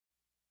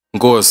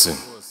Nkosi,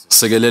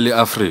 sekeleli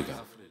Afrika,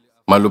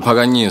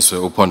 maluphakanyiswe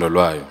uphondo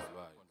lwayo.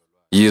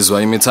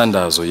 Yizwa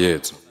imithandazo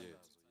yethu.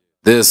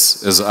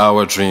 This is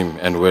our dream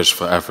and wish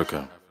for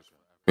Africa.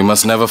 We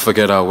must never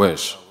forget our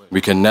wish.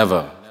 We can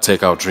never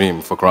take our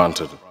dream for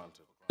granted.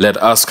 Let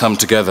us come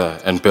together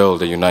and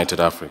build a united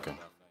Africa.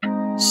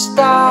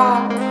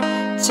 Stop,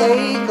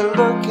 take a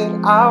look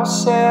at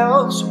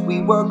ourselves.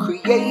 We were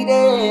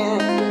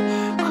created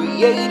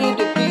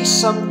to be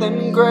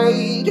something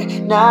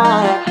great,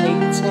 not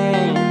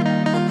hating.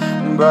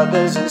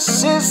 Brothers and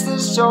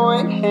sisters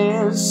join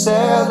hands,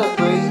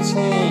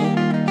 celebrating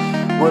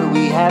what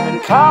we have in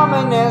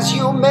common as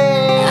humans.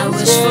 I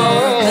wish for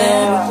a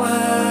better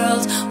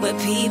world where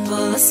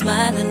people are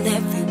smiling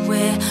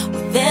everywhere,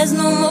 where there's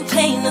no more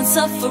pain and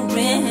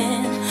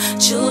suffering,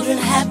 children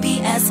happy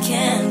as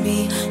can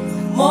be,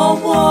 no more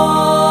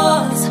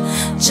wars,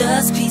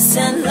 just peace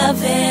and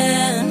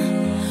loving.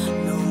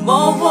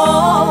 No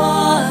more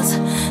wars,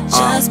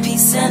 just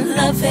peace and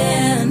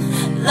loving,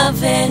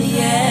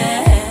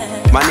 yeah.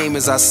 My name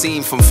is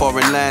Asim from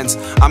foreign lands.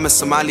 I'm a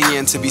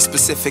Somalian to be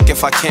specific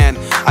if I can.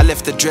 I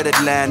left the dreaded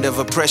land of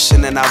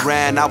oppression and I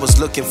ran. I was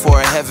looking for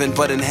a heaven,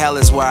 but in hell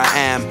is where I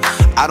am.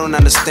 I don't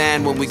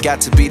understand when we got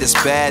to be this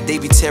bad. They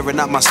be tearing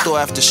up my store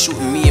after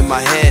shooting me in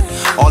my head,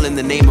 all in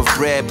the name of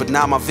bread, but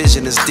now my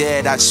vision is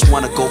dead. I just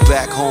wanna go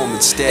back home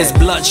instead. It's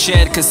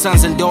bloodshed, cause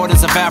sons and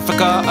daughters of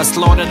Africa are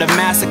slaughtered and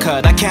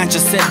massacred. I can't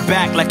just sit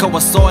back like I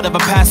was sort of a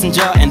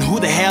passenger. And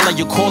who the hell are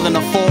you calling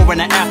a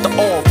foreigner after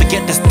all?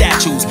 Forget the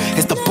statues,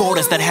 it's the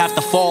borders that have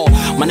to fall.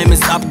 My name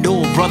is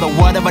Abdul, brother,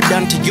 what have I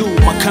done to you?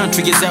 My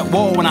country is at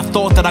war and I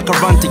thought that I could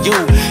run to you.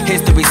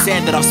 History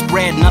said that I've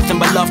spread nothing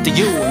but love to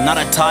you, not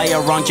a tie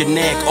around your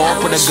neck or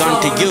put a gun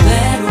to you. A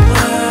better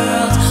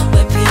world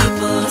where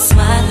people are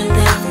smiling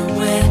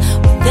everywhere,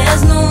 where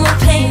there's no more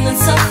pain and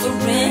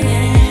suffering,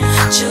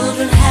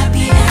 children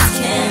happy as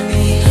can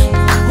be,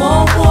 no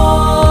more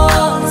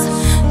wars,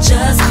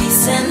 just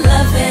peace and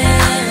loving.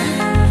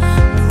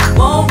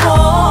 No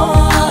more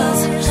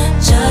wars,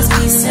 just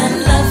peace and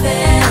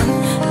loving,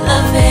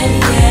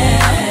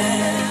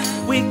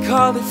 yeah. We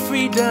call it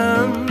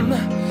freedom,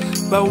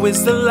 but we're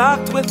still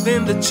locked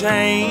within the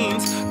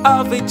chains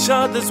of each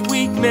other's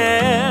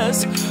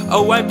weakness.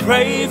 Oh, I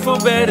pray for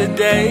better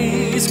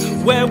days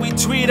where we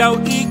treat our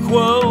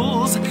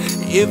equals,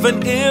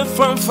 even if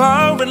from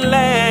foreign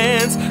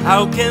lands.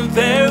 How can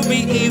there be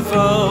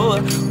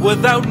evil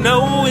without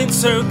knowing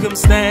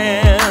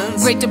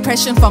circumstance? Great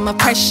depression from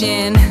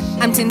oppression,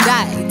 I'm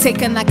Tendai,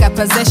 taken like a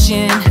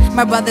possession.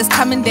 My brothers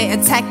coming, they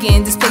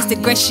attacking, displaced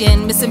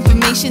aggression.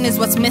 Misinformation is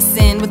what's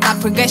missing without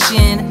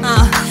progression.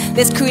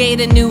 Let's create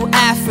a new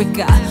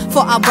Africa for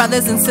our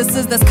brothers and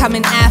sisters that's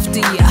coming after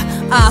ya.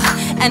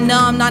 And no,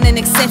 I'm not an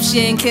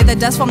exception. Clear the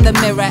dust from the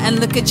mirror and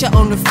look at your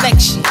own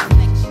reflection.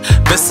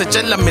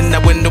 Besejela mina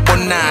wena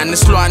ubonana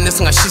isilwane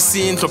singashisa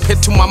indlu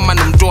phethe umama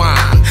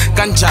nomntwana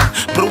kanjani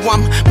bro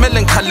wami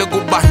mele ngikhale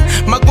kubani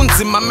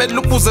makunzima mele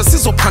ukuze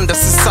sizophanda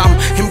sisama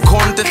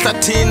imkhonto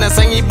ehlathini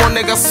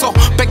sengiyiboneka so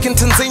back in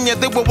Tanzania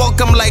they were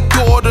welcome like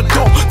door to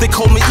door. They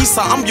call me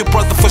Isa, I'm your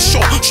brother for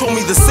sure. Show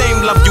me the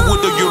same love you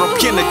would a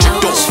European at your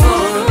door. For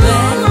a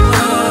better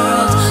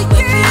world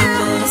where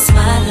people are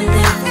smiling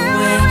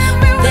everywhere,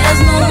 where there's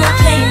no more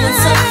pain and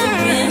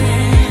suffering,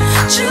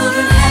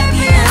 children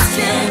happy as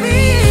can be.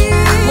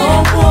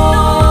 More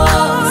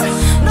wars,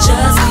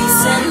 just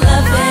peace and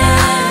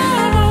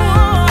loving.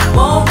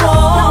 More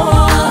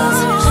wars,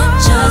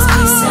 just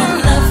peace and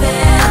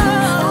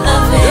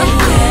loving,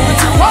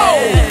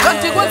 yeah.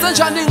 Kanti kwenze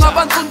njani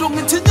ngabansundu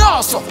ngithi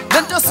nyoso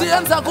lento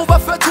siyenza kuba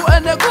fethu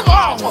ene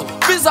kurongo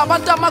biza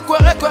abantu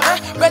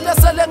amagweregwere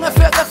belesele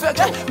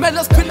ngefekefeke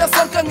mele siphile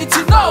sonke ngithi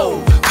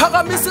no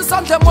phakamisa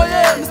isandla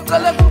emoyeni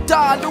sicele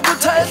kumdala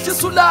ukuthi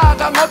ayehlise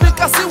ulaka ngoba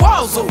ikasi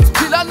wazo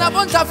phila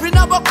nabo ndlavini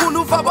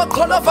abakhulu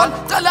vabaqholovana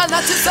cela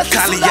nathi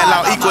Kali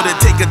yellow equal to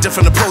take a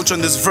different approach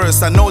on this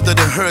verse. I know that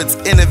it hurts,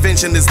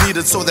 intervention is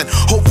needed so that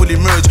hope will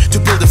emerge to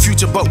build a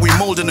future, but we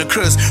molding a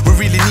curse. We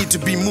really need to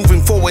be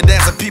moving forward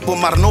as a people,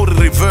 but know the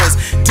reverse.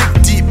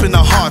 Dig deep in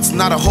our hearts,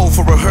 not a hole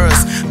for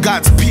rehearse.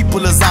 God's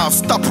people is out,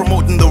 stop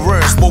promoting the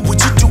worst. What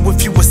would you do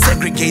if you were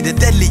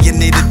segregated,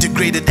 alienated,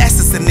 degraded,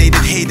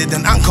 assassinated, hated,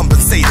 and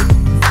uncompensated?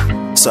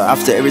 So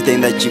after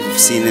everything that you've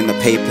seen in the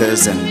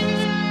papers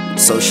and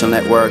social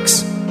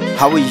networks,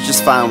 how will you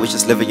just find we're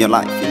just living your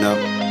life, you know?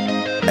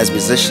 As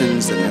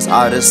musicians and as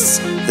artists,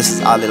 this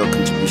is our little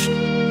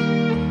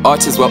contribution.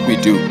 Art is what we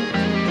do.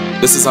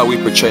 This is how we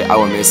portray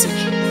our message.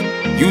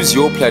 Use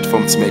your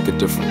platform to make a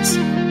difference.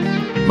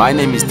 My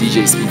name is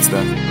DJ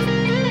Speedsta,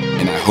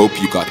 and I hope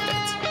you got that.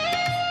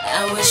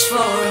 I wish for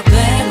a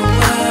better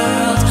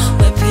world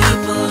where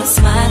people are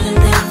smiling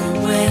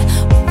everywhere,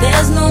 where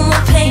there's no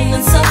more pain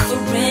and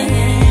suffering,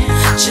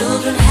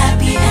 children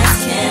happy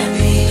as can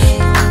be.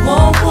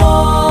 More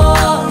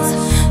wars,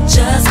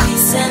 just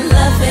peace and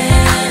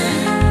loving.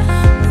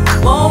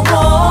 More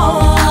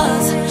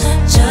wars,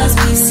 just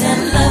peace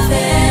and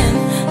loving,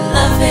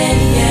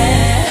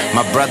 yeah.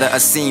 My brother brother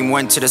Asim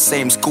went to the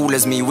same school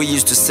as me. We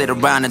used to sit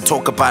around and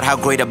talk about how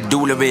great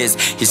Abdullah is.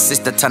 His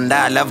sister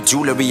Tanda loved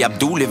jewelry.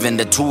 Abdul living,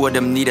 the two of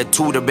them needed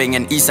tutoring,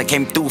 and Isa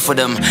came through for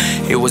them.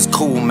 It was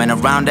cool, man,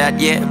 around that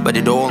year, but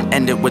it all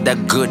ended with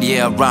that good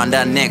year around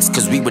our necks,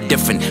 cause we were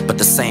different but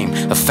the same,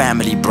 a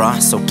family,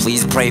 bruh. So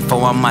please pray for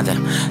our mother,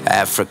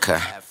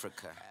 Africa.